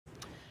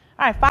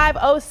All right,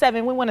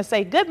 5:07. We want to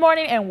say good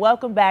morning and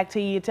welcome back to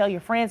you. Tell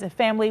your friends and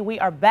family we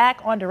are back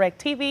on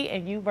DIRECTV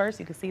and Uverse.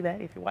 You can see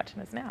that if you're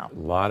watching us now. A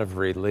lot of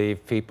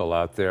relieved people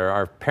out there.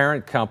 Our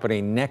parent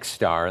company,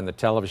 Nexstar, and the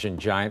television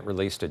giant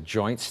released a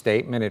joint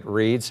statement. It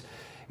reads,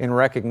 in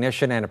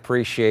recognition and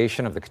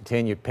appreciation of the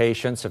continued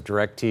patience of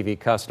DIRECTV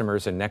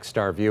customers and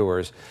Nexstar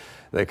viewers,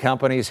 the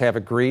companies have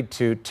agreed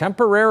to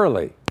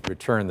temporarily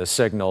return the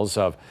signals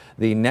of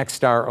the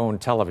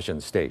Nexstar-owned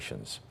television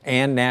stations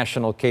and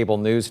national cable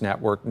news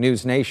network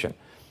NewsNation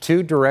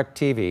to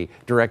DIRECTV,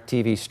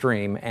 DIRECTV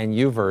Stream, and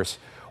Uverse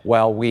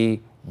while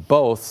we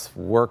both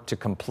work to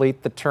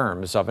complete the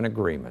terms of an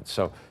agreement.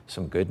 So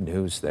some good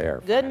news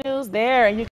there. Good news there. And you